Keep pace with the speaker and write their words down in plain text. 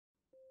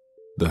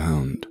The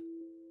Hound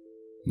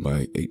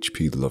by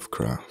H.P.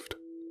 Lovecraft.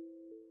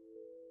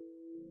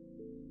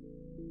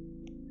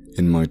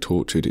 In my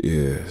tortured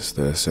ears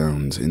there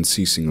sounds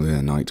unceasingly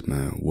a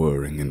nightmare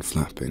whirring and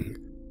flapping,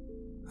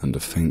 and a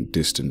faint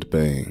distant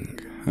baying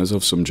as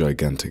of some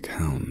gigantic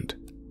hound.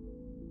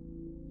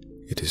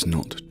 It is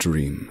not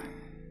dream.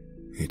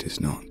 It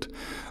is not.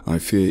 I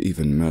fear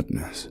even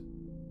madness.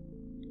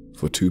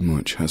 For too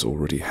much has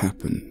already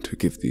happened to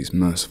give these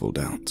merciful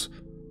doubts.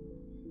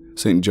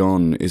 St.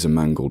 John is a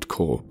mangled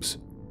corpse.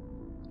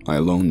 I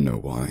alone know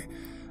why,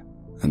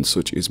 and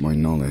such is my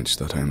knowledge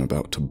that I am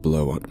about to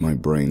blow out my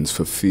brains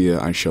for fear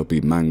I shall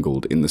be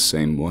mangled in the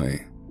same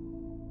way.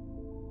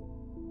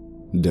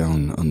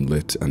 Down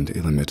unlit and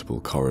illimitable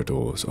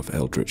corridors of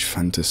eldritch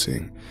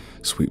fantasy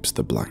sweeps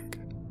the black,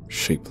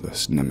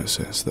 shapeless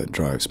nemesis that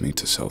drives me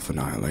to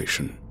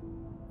self-annihilation.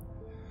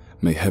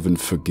 May heaven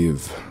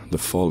forgive the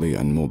folly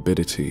and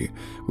morbidity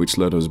which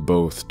led us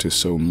both to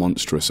so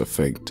monstrous a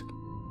fate.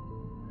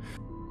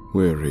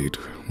 Wearied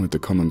with the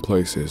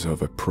commonplaces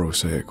of a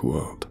prosaic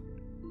world,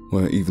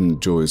 where even the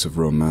joys of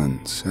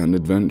romance and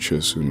adventure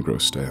soon grow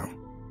stale,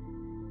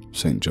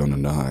 St. John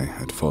and I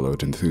had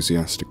followed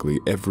enthusiastically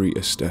every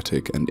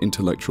aesthetic and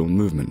intellectual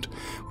movement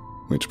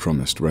which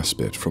promised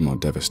respite from our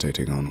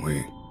devastating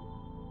ennui.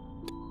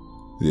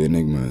 The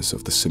enigmas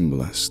of the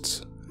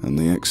symbolists and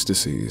the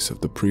ecstasies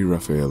of the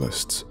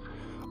pre-Raphaelists,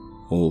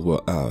 all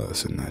were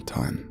ours in their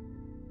time,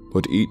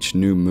 but each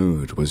new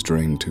mood was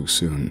drained too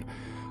soon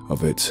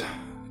of its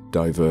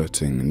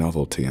diverting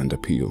novelty and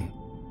appeal.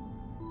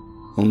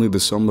 Only the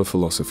somber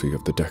philosophy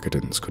of the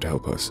decadence could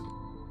help us,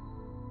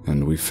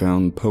 and we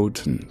found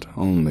potent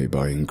only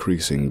by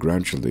increasing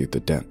gradually the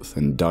depth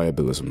and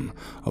diabolism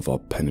of our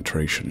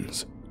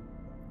penetrations.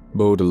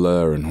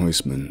 Baudelaire and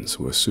Huysmans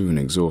were soon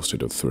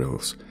exhausted of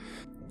thrills,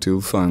 till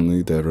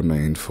finally there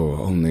remained for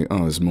only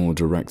us more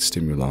direct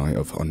stimuli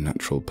of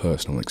unnatural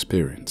personal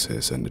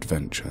experiences and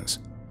adventures.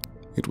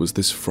 It was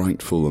this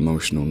frightful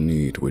emotional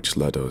need which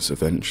led us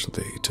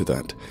eventually to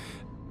that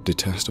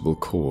detestable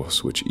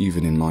course which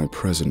even in my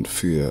present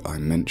fear I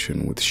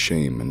mention with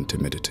shame and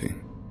timidity.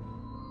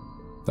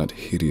 That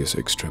hideous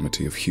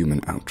extremity of human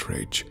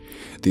outrage,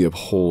 the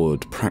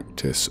abhorred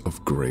practice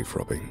of grave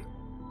robbing.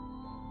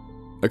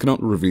 I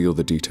cannot reveal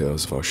the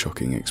details of our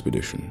shocking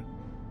expedition,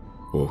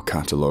 or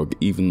catalogue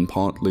even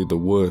partly the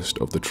worst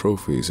of the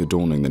trophies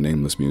adorning the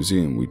nameless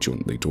museum we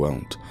jointly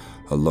dwelt,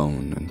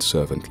 alone and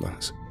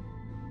servantless.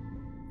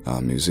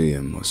 Our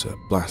museum was a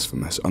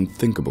blasphemous,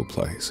 unthinkable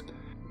place,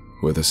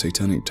 where the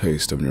satanic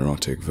taste of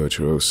neurotic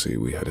virtuosi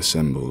we had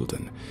assembled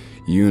an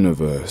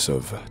universe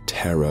of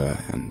terror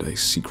and a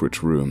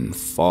secret room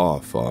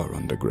far, far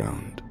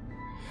underground,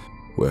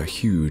 where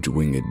huge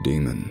winged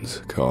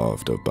demons,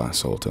 carved of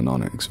basalt and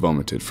onyx,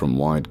 vomited from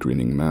wide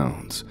grinning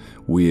mouths,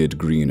 weird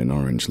green and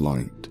orange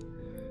light,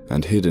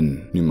 and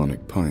hidden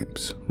pneumonic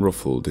pipes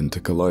ruffled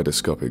into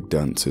kaleidoscopic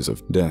dances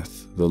of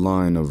death the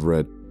line of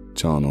red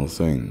charnel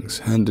things,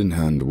 hand in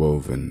hand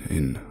woven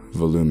in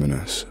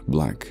voluminous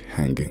black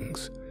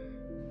hangings.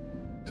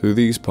 Through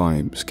these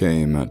pipes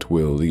came at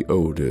will the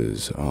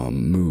odours our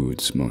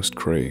moods most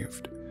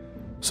craved,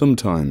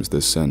 sometimes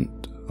the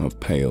scent of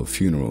pale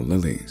funeral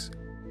lilies,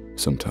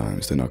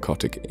 sometimes the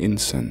narcotic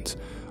incense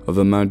of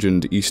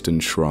imagined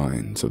eastern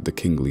shrines of the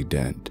kingly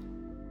dead,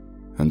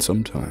 and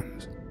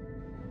sometimes,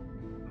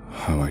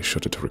 how I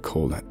shudder to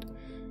recall it,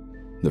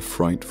 the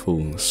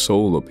frightful,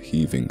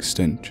 soul-upheaving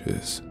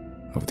stenches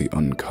of the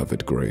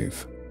uncovered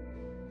grave.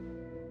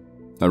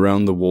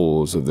 Around the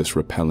walls of this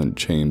repellent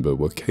chamber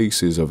were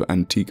cases of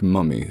antique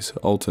mummies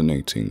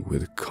alternating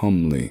with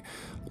comely,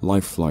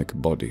 lifelike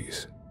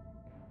bodies,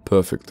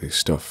 perfectly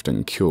stuffed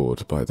and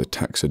cured by the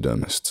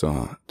taxidermist's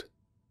art,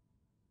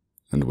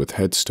 and with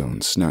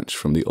headstones snatched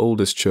from the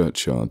oldest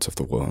churchyards of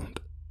the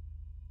world.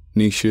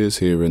 Niches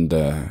here and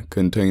there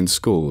contained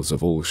skulls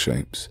of all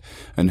shapes,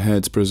 and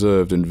heads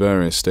preserved in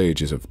various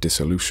stages of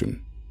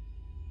dissolution.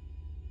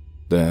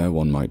 There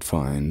one might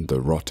find the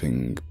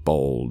rotting,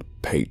 bald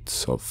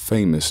pates of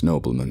famous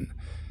noblemen,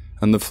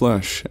 and the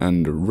flesh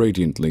and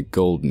radiantly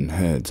golden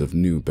heads of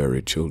new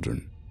buried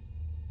children.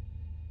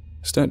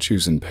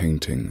 Statues and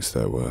paintings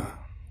there were,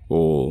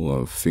 all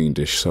of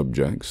fiendish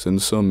subjects, and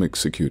some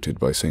executed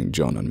by St.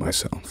 John and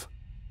myself.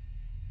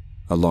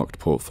 A locked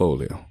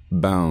portfolio,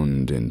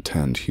 bound in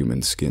tanned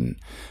human skin,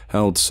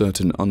 held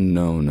certain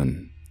unknown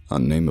and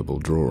unnameable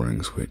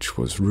drawings which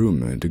was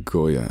rumoured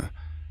Goya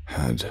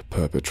had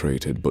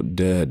perpetrated but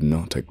dared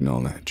not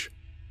acknowledge.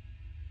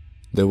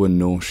 There were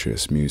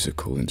nauseous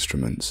musical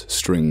instruments,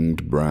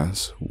 stringed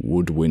brass,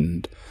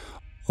 woodwind,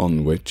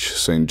 on which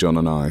St. John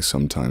and I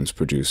sometimes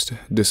produced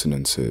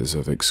dissonances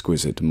of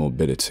exquisite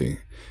morbidity,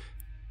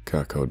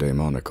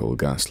 cacodemoniacal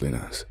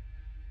ghastliness,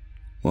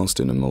 whilst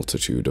in a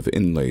multitude of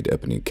inlaid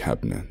ebony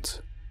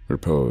cabinets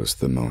reposed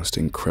the most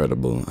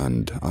incredible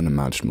and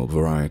unimaginable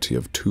variety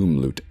of tomb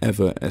loot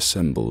ever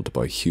assembled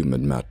by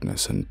human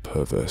madness and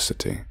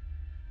perversity.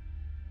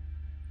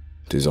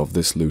 It is of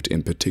this loot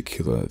in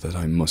particular that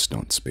I must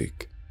not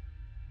speak.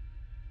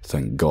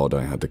 Thank God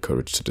I had the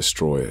courage to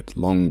destroy it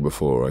long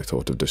before I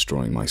thought of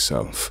destroying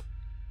myself.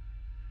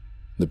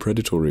 The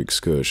predatory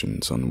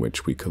excursions on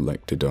which we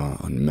collected our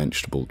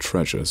unmentionable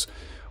treasures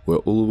were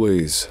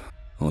always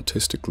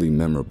artistically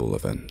memorable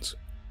events.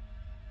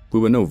 We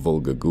were no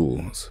vulgar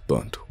ghouls,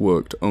 but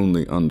worked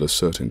only under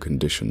certain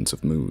conditions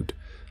of mood,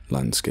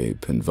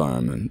 landscape,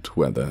 environment,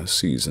 weather,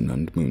 season,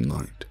 and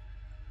moonlight.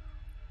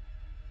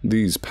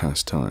 These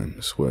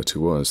pastimes were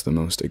to us the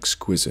most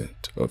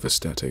exquisite of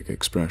aesthetic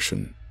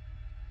expression,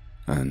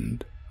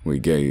 and we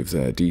gave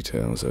their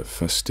details a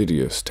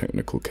fastidious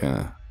technical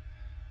care.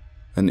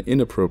 An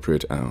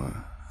inappropriate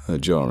hour, a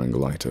jarring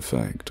light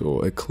effect,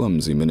 or a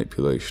clumsy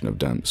manipulation of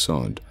damp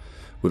sod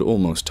would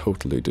almost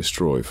totally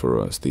destroy for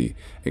us the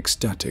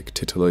ecstatic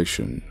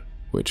titillation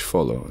which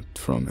followed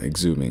from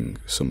exhuming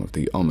some of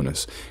the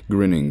ominous,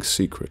 grinning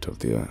secret of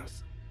the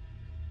earth.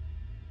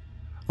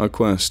 Our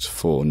quest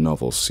for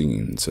novel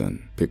scenes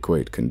and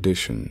piquant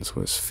conditions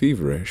was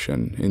feverish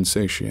and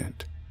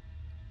insatiate.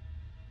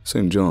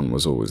 St. John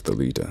was always the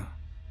leader,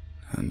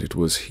 and it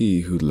was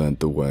he who led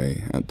the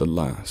way at the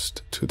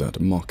last to that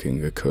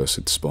mocking,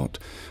 accursed spot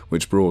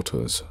which brought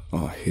us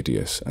our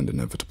hideous and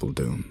inevitable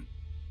doom.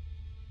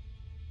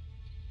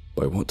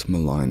 By what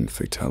malign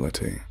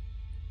fatality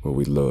were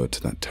we lured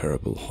to that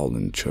terrible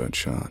Holland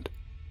churchyard?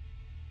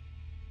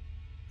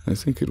 I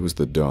think it was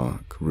the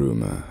dark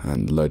rumour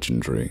and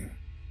legendary,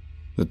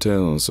 the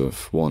tales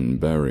of one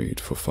buried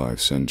for 5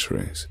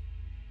 centuries,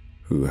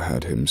 who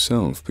had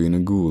himself been a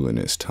ghoul in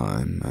his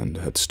time and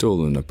had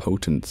stolen a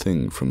potent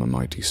thing from a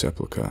mighty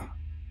sepulchre.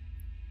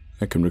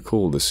 I can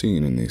recall the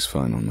scene in these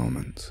final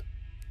moments,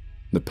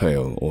 the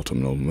pale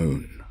autumnal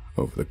moon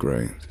over the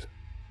graves,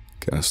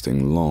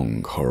 casting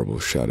long, horrible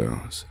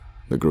shadows,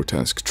 the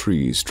grotesque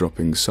trees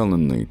dropping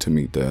sullenly to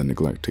meet their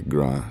neglected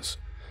grass,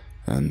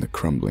 and the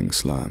crumbling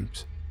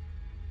slabs,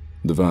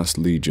 the vast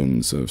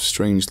legions of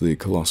strangely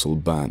colossal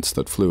bats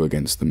that flew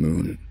against the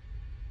moon,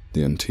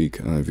 the antique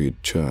ivied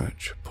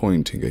church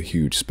pointing a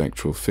huge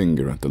spectral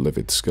finger at the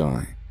livid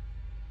sky,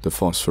 the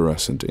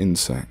phosphorescent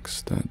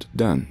insects that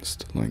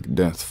danced like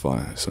death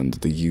fires under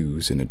the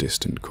yews in a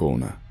distant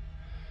corner,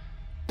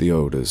 the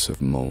odors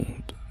of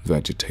mold,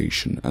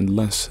 vegetation, and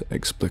less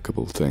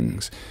explicable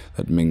things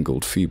that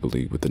mingled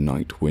feebly with the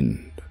night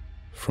wind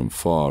from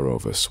far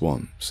over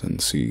swamps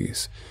and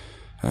seas,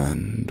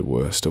 and,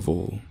 worst of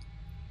all,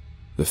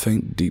 the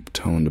faint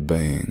deep-toned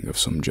baying of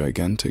some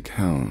gigantic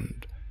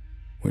hound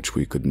which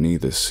we could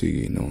neither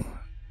see nor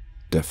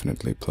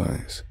definitely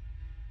place.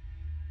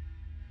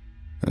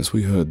 As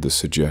we heard the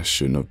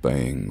suggestion of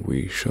baying,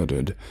 we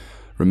shuddered,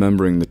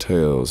 remembering the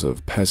tales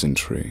of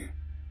peasantry,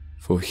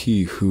 for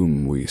he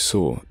whom we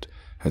sought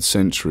had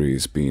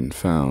centuries been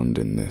found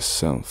in this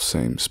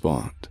self-same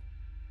spot,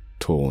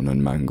 torn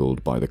and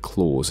mangled by the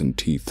claws and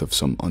teeth of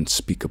some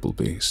unspeakable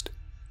beast.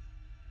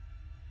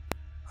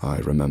 I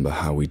remember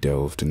how we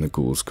delved in the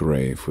ghoul's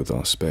grave with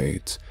our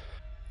spades,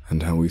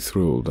 and how we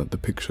thrilled at the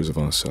pictures of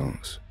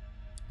ourselves,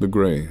 the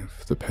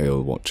grave, the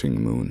pale watching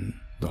moon,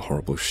 the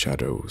horrible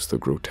shadows, the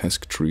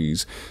grotesque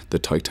trees, the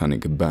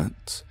titanic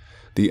bats,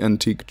 the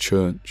antique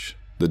church,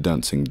 the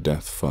dancing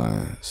death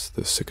fires,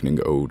 the sickening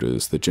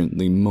odors, the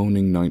gently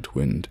moaning night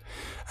wind,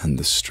 and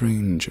the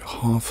strange,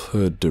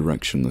 half-heard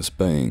directionless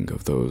baying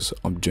of those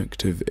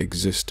objective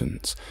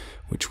existents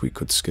which we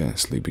could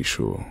scarcely be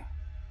sure.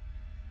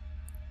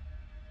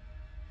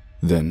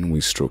 Then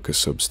we struck a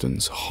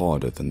substance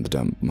harder than the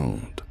damp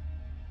mold,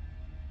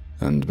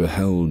 and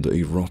beheld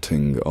a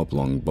rotting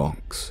oblong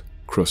box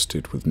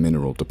crusted with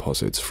mineral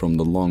deposits from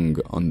the long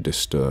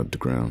undisturbed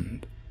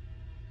ground.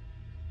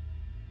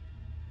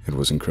 It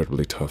was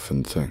incredibly tough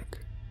and thick,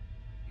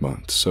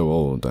 but so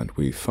old that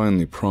we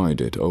finally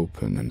pried it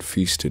open and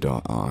feasted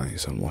our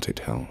eyes on what it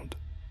held.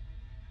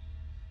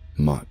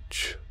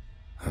 Much,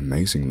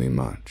 amazingly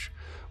much,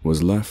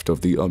 was left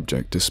of the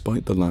object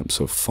despite the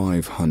lapse of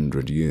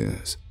 500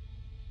 years.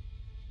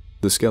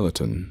 The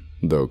skeleton,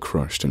 though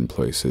crushed in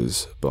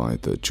places by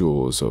the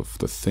jaws of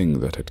the thing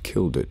that had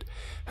killed it,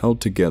 held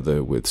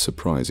together with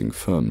surprising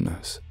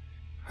firmness,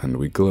 and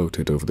we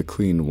gloated over the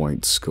clean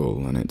white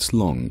skull and its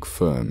long,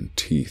 firm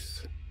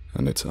teeth,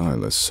 and its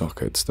eyeless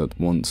sockets that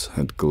once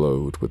had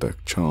glowed with a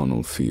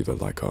charnel fever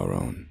like our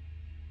own.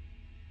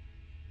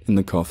 In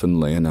the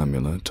coffin lay an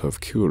amulet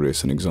of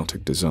curious and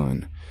exotic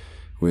design,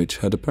 which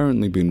had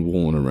apparently been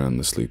worn around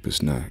the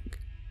sleeper's neck.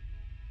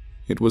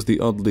 It was the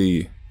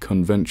oddly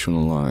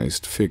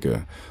conventionalized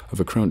figure of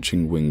a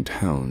crouching winged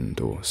hound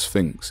or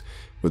sphinx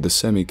with a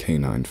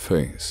semi-canine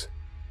face,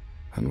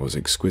 and was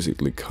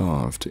exquisitely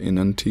carved in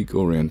antique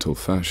oriental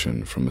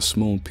fashion from a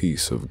small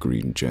piece of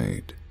green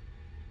jade.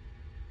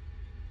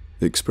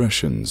 The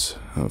expressions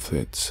of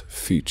its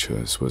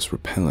features was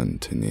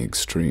repellent in the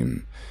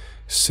extreme,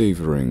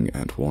 savoring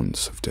at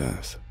once of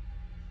death,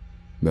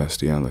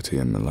 bestiality,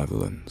 and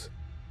malevolence.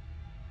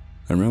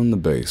 Around the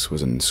base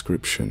was an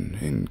inscription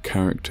in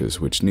characters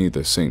which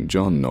neither St.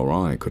 John nor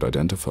I could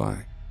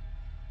identify,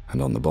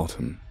 and on the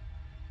bottom,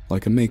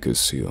 like a maker's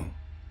seal,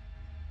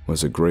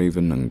 was a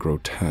graven and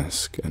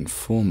grotesque and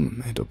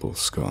formidable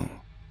skull.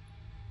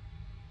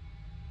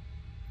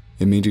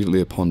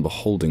 Immediately upon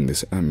beholding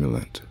this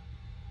amulet,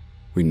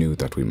 we knew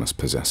that we must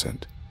possess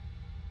it.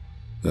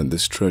 that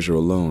this treasure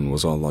alone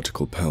was our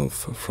logical pelf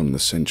from the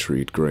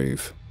centuried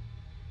grave.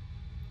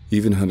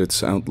 Even had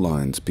its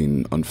outlines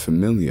been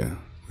unfamiliar,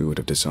 we would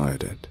have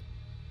desired it.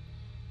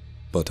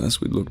 But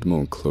as we looked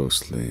more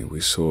closely,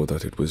 we saw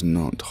that it was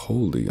not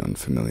wholly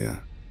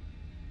unfamiliar.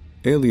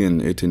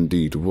 Alien it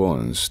indeed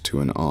was to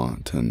an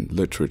art and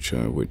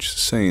literature which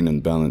sane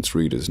and balanced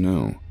readers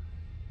know,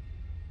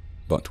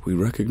 but we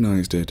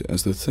recognized it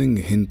as the thing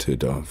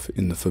hinted of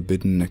in the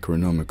forbidden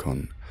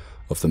Necronomicon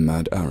of the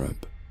mad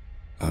Arab,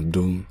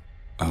 Abdul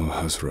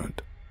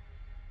al-Hazred,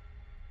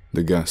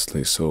 the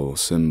ghastly soul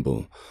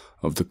symbol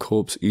of the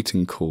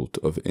corpse-eating cult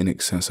of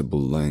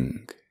inaccessible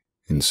Leng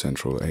in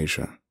Central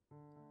Asia.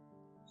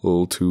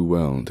 All too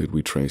well did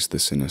we trace the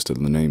sinister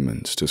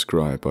lineaments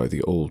described by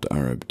the old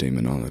Arab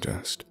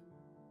demonologist.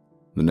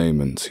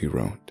 Lineaments, he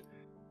wrote,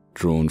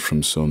 drawn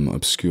from some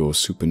obscure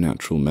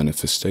supernatural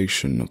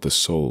manifestation of the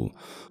soul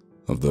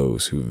of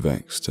those who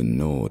vexed and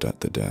gnawed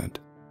at the dead.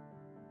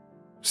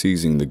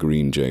 Seizing the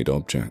green jade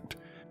object,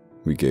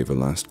 we gave a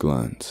last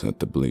glance at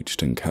the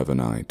bleached and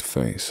cavern-eyed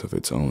face of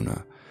its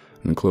owner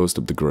and closed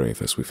up the grave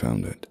as we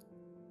found it.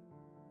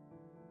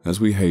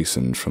 As we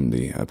hastened from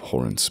the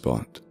abhorrent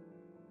spot,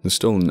 the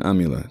stolen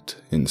amulet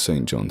in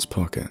St. John's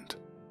pocket,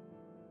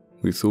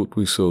 we thought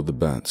we saw the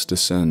bats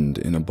descend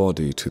in a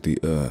body to the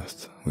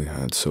earth we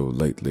had so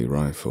lately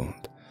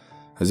rifled,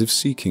 as if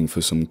seeking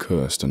for some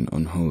cursed and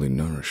unholy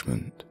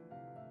nourishment.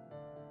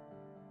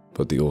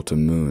 But the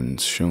autumn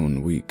moons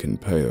shone weak and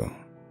pale,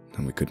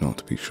 and we could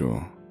not be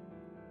sure.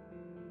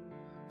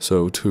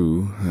 So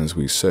too, as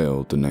we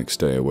sailed the next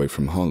day away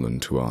from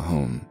Holland to our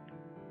home,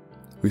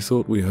 we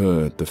thought we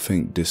heard the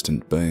faint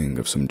distant baying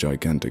of some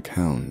gigantic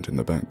hound in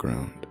the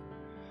background.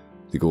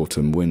 The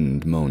autumn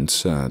wind moaned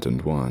sad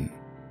and wan,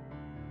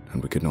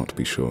 and we could not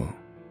be sure.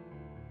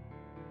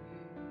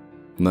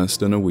 Less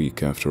than a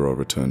week after our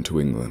return to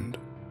England,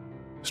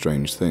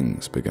 strange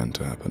things began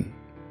to happen.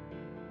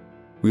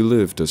 We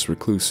lived as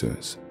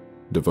recluses,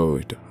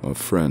 devoid of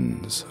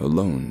friends,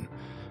 alone,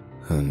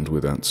 and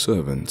without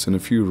servants in a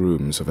few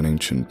rooms of an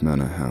ancient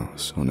manor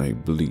house on a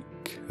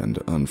bleak and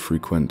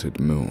unfrequented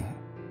moor,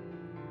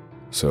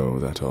 so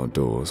that our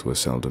doors were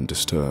seldom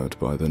disturbed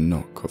by the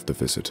knock of the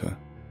visitor.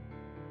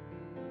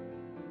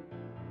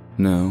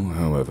 Now,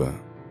 however,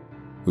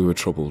 we were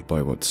troubled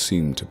by what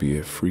seemed to be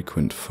a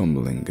frequent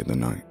fumbling in the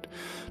night,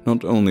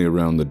 not only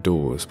around the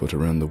doors but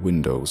around the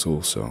windows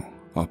also,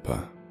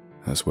 upper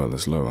as well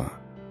as lower.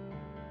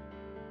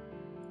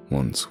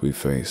 Once we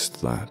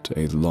faced that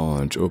a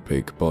large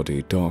opaque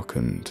body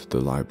darkened the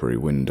library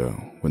window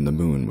when the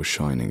moon was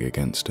shining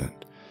against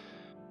it,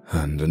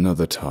 and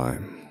another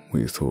time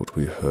we thought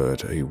we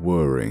heard a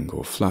whirring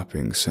or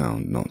flapping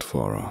sound not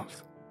far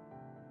off.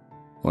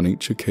 On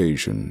each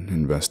occasion,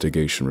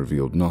 investigation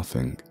revealed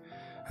nothing,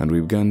 and we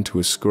began to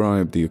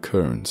ascribe the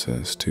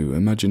occurrences to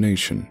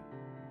imagination,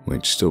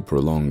 which still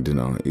prolonged in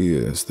our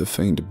ears the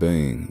faint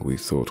baying we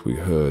thought we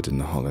heard in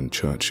the Holland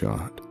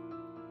churchyard.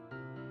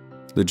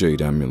 The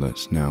jade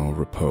amulet now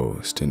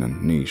reposed in a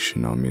niche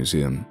in our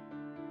museum,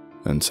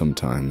 and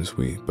sometimes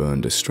we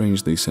burned a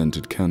strangely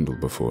scented candle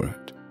before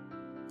it.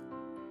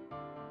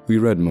 We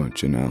read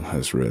much in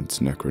Al-Hazred's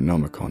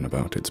Necronomicon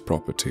about its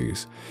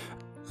properties,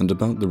 and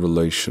about the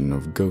relation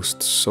of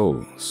ghost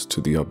souls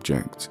to the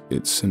object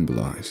it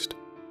symbolized,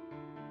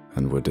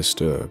 and were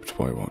disturbed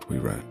by what we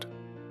read.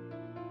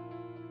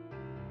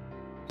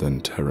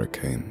 Then terror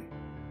came.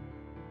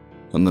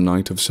 On the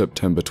night of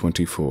September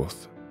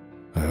 24th,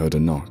 I heard a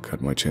knock at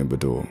my chamber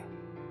door.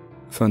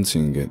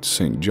 Fancying it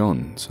St.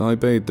 John's, I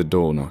bade the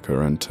door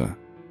knocker enter,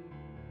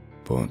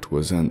 but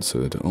was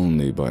answered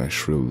only by a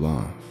shrill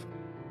laugh.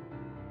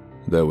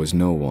 There was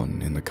no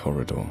one in the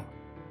corridor.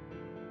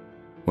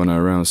 When I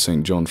aroused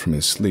St. John from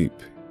his sleep,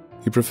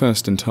 he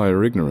professed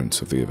entire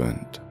ignorance of the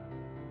event,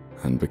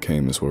 and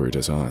became as worried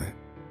as I.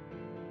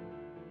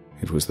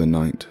 It was the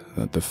night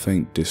that the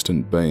faint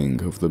distant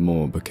baying of the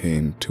moor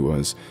became to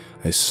us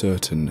a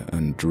certain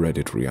and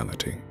dreaded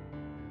reality.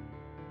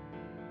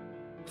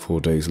 4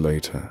 days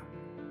later,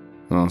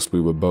 whilst we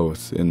were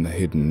both in the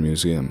hidden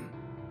museum,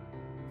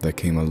 there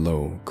came a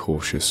low,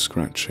 cautious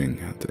scratching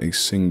at a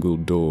single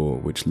door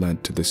which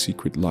led to the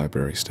secret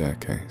library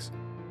staircase.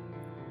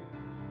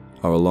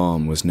 Our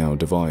alarm was now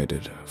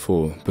divided,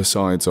 for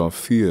besides our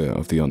fear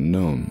of the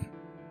unknown,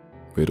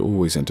 we had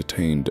always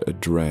entertained a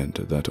dread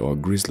that our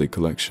grisly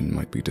collection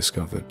might be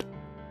discovered.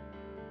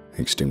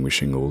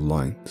 Extinguishing all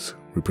lights,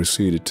 we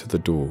proceeded to the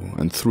door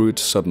and threw it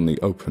suddenly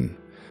open,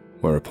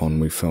 whereupon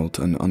we felt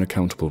an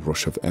unaccountable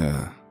rush of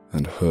air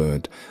and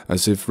heard,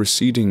 as if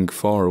receding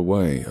far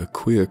away, a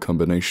queer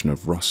combination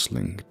of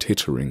rustling,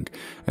 tittering,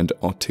 and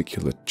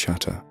articulate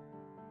chatter.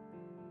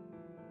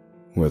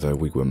 Whether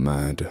we were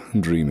mad,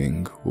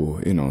 dreaming,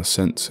 or in our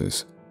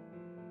senses,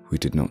 we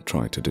did not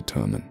try to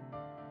determine.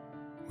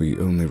 We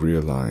only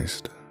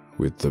realized,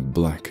 with the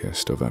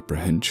blackest of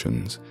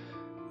apprehensions,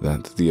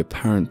 that the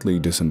apparently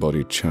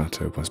disembodied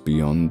chatter was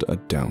beyond a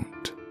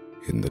doubt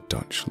in the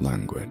Dutch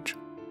language.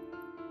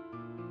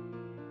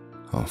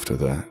 After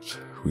that,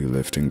 we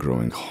lived in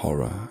growing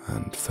horror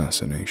and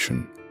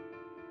fascination.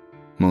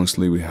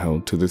 Mostly we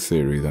held to the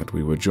theory that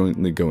we were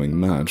jointly going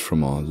mad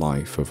from our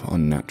life of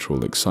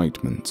unnatural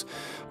excitements,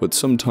 but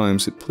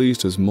sometimes it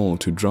pleased us more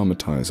to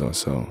dramatize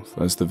ourselves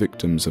as the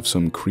victims of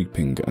some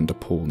creeping and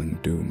appalling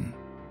doom.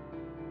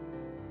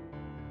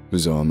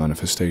 Bizarre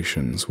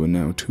manifestations were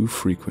now too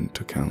frequent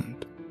to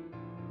count.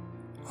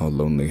 Our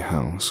lonely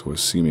house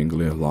was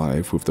seemingly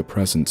alive with the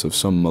presence of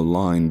some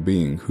malign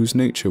being whose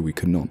nature we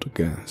could not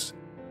guess.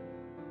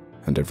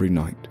 And every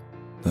night,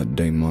 that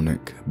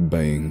demonic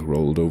baying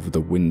rolled over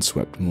the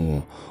windswept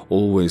moor,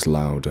 always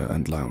louder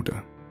and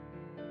louder.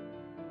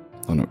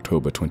 On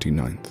October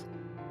 29th,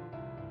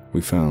 we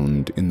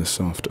found in the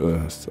soft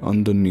earth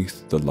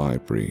underneath the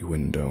library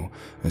window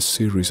a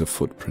series of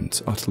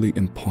footprints utterly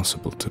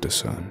impossible to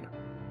discern.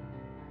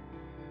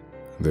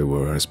 They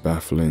were as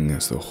baffling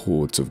as the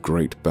hordes of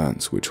great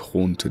bats which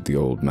haunted the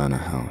old manor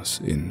house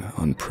in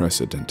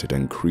unprecedented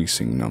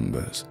increasing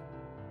numbers.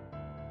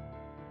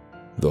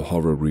 The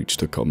horror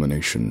reached a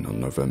culmination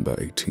on November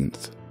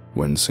 18th,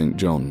 when St.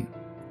 John,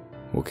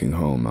 walking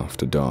home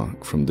after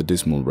dark from the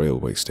dismal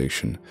railway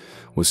station,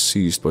 was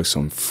seized by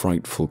some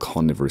frightful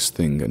carnivorous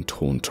thing and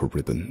torn to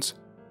ribbons.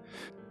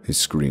 His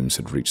screams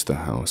had reached the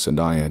house, and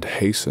I had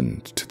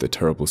hastened to the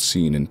terrible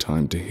scene in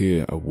time to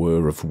hear a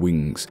whir of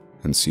wings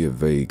and see a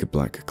vague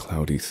black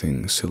cloudy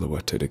thing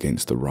silhouetted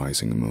against the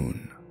rising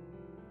moon.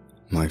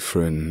 My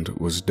friend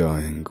was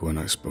dying when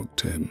I spoke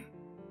to him,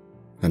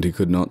 and he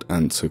could not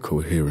answer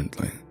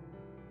coherently.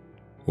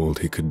 All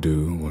he could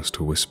do was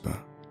to whisper,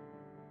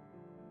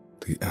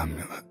 "The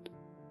amulet,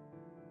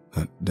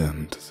 that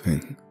damned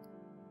thing."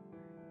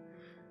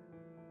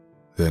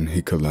 Then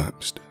he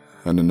collapsed,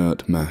 an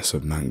inert mass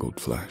of mangled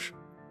flesh.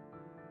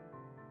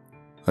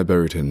 I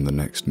buried him the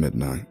next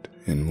midnight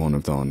in one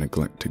of our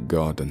neglected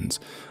gardens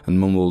and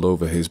mumbled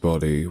over his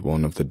body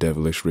one of the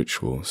devilish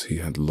rituals he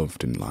had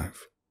loved in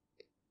life.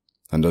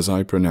 And as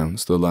I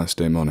pronounced the last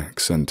demonic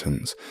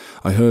sentence,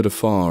 I heard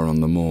afar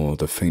on the moor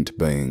the faint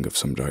baying of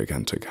some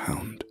gigantic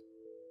hound.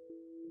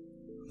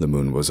 The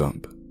moon was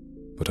up,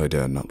 but I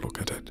dared not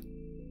look at it.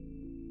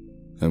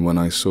 And when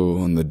I saw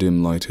on the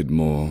dim-lighted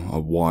moor a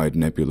wide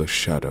nebulous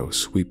shadow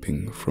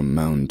sweeping from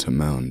mound to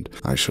mound,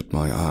 I shut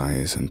my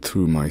eyes and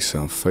threw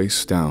myself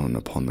face down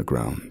upon the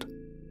ground.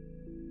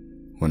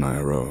 When I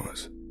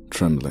arose,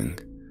 trembling,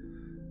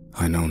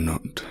 I know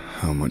not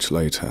how much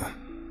later,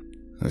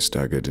 I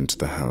staggered into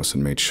the house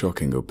and made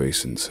shocking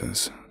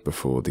obeisances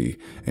before the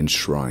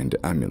enshrined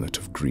amulet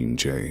of green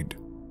jade.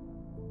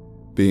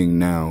 Being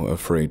now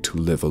afraid to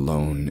live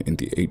alone in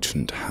the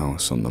ancient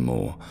house on the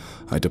moor,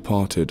 I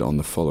departed on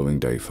the following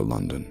day for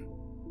London,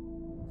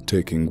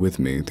 taking with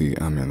me the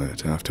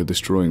amulet after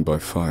destroying by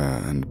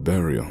fire and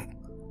burial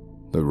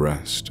the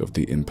rest of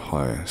the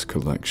impious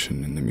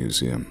collection in the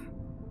museum.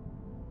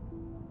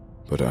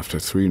 But after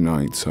 3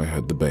 nights I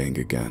heard the baying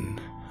again,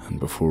 and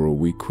before a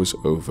week was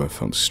over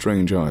felt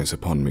strange eyes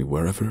upon me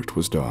wherever it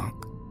was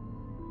dark.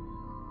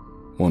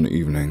 One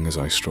evening, as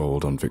I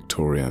strolled on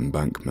Victoria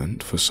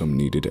Embankment for some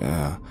needed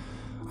air,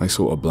 I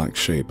saw a black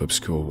shape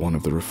obscure one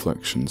of the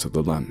reflections of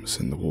the lamps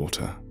in the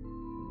water.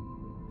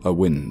 A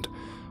wind,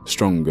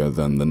 stronger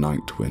than the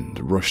night wind,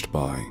 rushed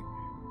by,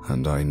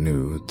 and I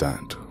knew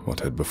that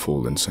what had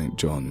befallen St.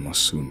 John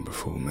must soon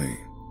befall me.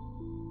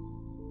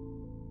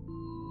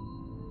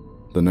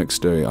 The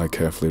next day I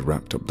carefully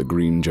wrapped up the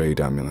green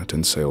jade amulet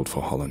and sailed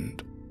for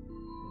Holland.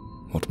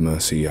 What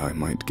mercy I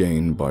might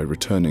gain by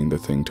returning the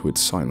thing to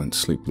its silent,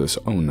 sleepless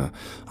owner,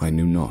 I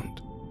knew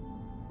not.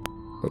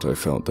 But I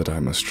felt that I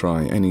must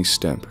try any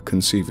step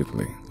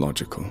conceivably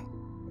logical.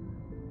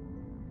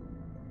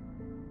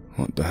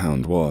 What the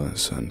hound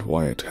was, and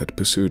why it had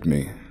pursued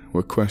me,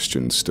 were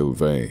questions still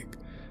vague,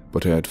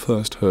 but I had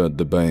first heard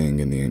the baying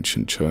in the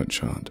ancient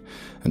churchyard,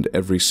 and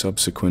every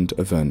subsequent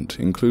event,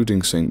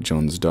 including St.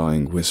 John's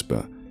dying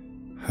whisper,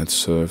 had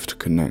served to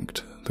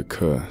connect the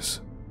curse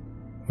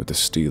with the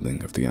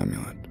stealing of the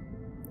amulet.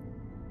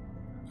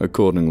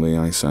 Accordingly,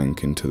 I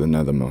sank into the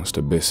nethermost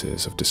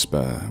abysses of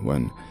despair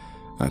when,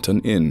 at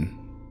an inn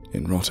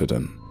in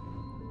Rotterdam,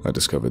 I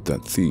discovered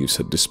that thieves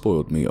had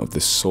despoiled me of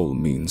this sole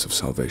means of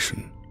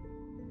salvation.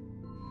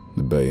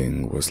 The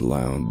baying was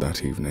loud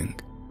that evening,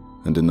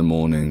 and in the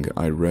morning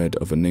I read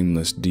of a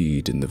nameless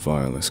deed in the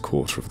vilest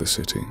quarter of the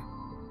city.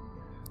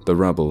 The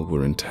rabble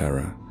were in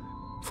terror,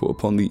 for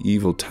upon the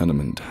evil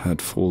tenement had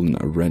fallen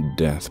a red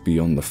death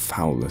beyond the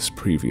foulest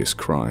previous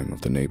crime of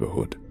the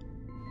neighborhood.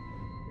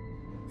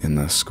 In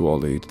that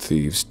squalid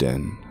thieves'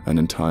 den, an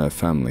entire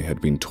family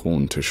had been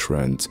torn to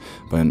shreds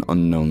by an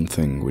unknown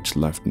thing which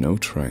left no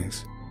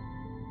trace,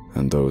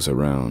 and those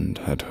around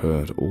had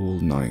heard all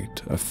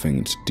night a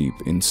faint, deep,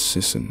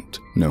 insistent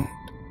note,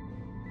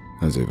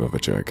 as if of a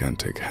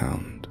gigantic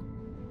hound.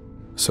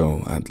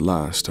 So at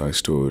last I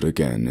stood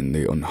again in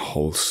the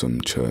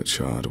unwholesome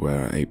churchyard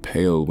where a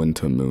pale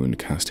winter moon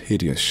cast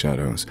hideous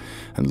shadows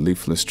and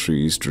leafless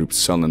trees drooped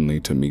sullenly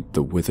to meet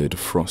the withered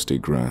frosty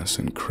grass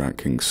and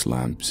cracking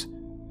slabs,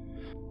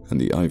 and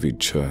the ivied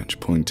church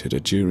pointed a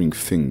jeering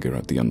finger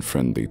at the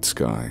unfriendlied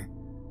sky,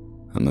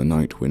 and the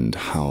night wind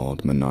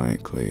howled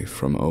maniacally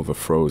from over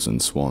frozen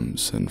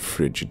swamps and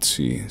frigid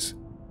seas.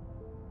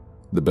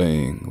 The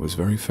baying was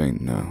very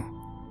faint now,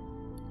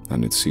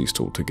 and it ceased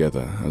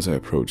altogether as I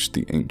approached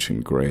the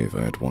ancient grave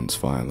I had once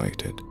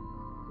violated,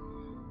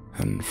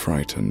 and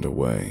frightened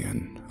away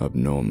an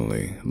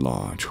abnormally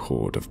large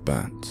horde of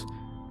bats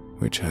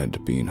which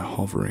had been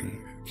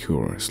hovering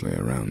curiously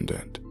around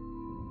it.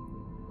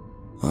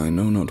 I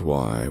know not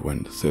why I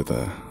went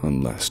thither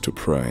unless to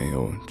pray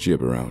or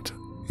gibber out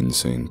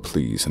insane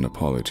pleas and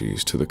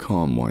apologies to the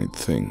calm white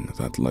thing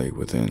that lay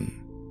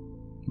within.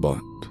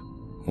 But,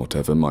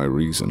 whatever my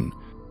reason,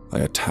 I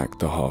attacked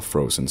the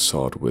half-frozen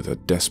sod with a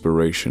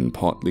desperation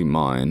partly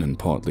mine and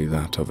partly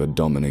that of a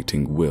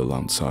dominating will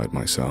outside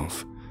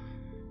myself.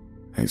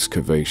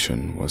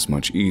 Excavation was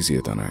much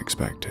easier than I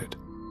expected,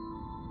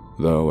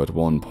 though at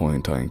one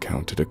point I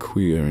encountered a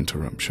queer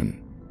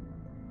interruption.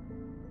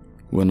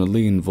 When a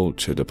lean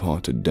vulture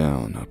departed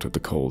down out of the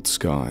cold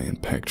sky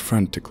and pecked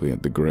frantically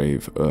at the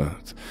grave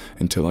earth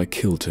until I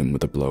killed him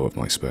with a blow of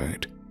my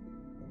spade.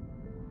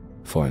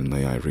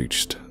 Finally, I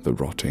reached the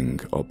rotting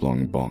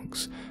oblong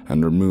box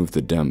and removed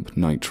the damp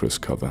nitrous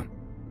cover.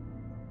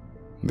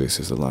 This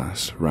is the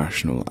last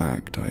rational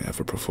act I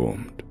ever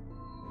performed.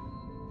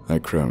 I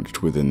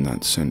crouched within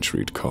that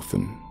centuried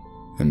coffin,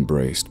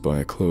 embraced by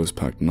a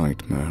close-packed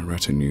nightmare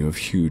retinue of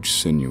huge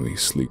sinewy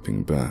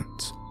sleeping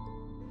bats.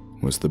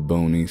 Was the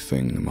bony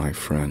thing my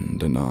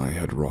friend and I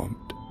had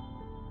robbed.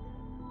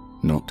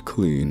 Not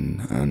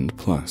clean and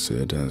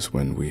placid as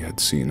when we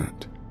had seen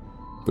it,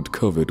 but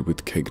covered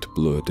with caked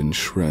blood and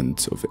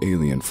shreds of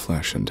alien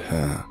flesh and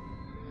hair,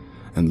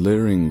 and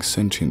leering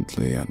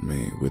sentiently at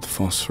me with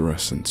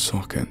phosphorescent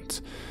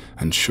sockets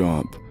and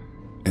sharp,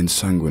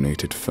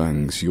 ensanguinated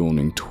fangs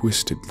yawning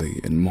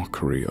twistedly in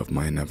mockery of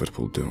my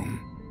inevitable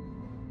doom.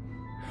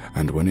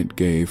 And when it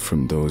gave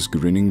from those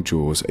grinning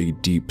jaws a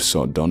deep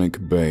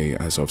sardonic bay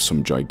as of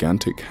some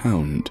gigantic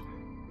hound,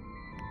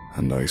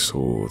 and I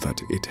saw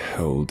that it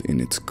held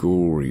in its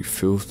gory,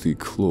 filthy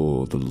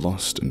claw the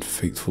lost and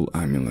faithful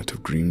amulet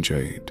of green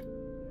jade,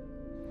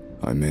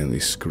 I merely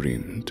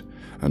screamed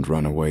and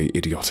ran away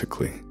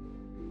idiotically,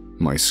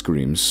 my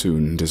screams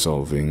soon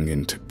dissolving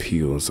into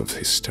peals of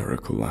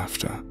hysterical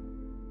laughter.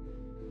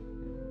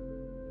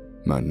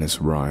 Madness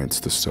rides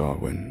the star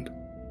wind,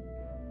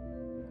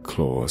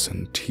 claws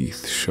and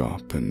teeth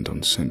sharpened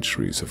on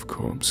centuries of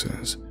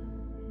corpses,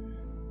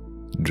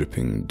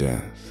 dripping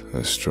death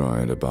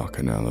astride a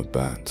bacchanal of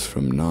bats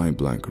from nigh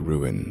black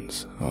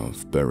ruins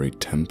of buried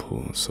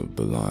temples of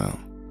Belial.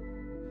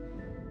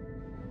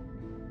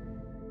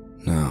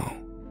 Now,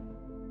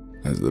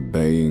 as the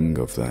baying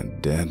of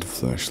that dead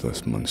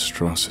fleshless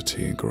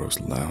monstrosity grows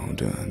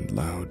louder and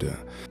louder,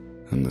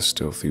 and the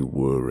stealthy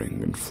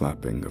whirring and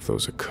flapping of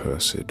those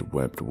accursed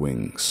webbed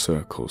wings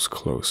circles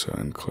closer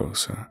and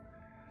closer,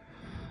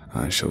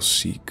 I shall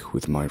seek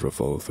with my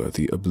revolver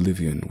the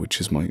oblivion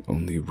which is my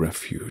only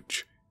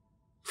refuge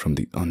from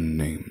the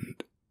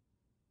unnamed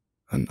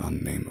and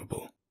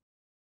unnameable.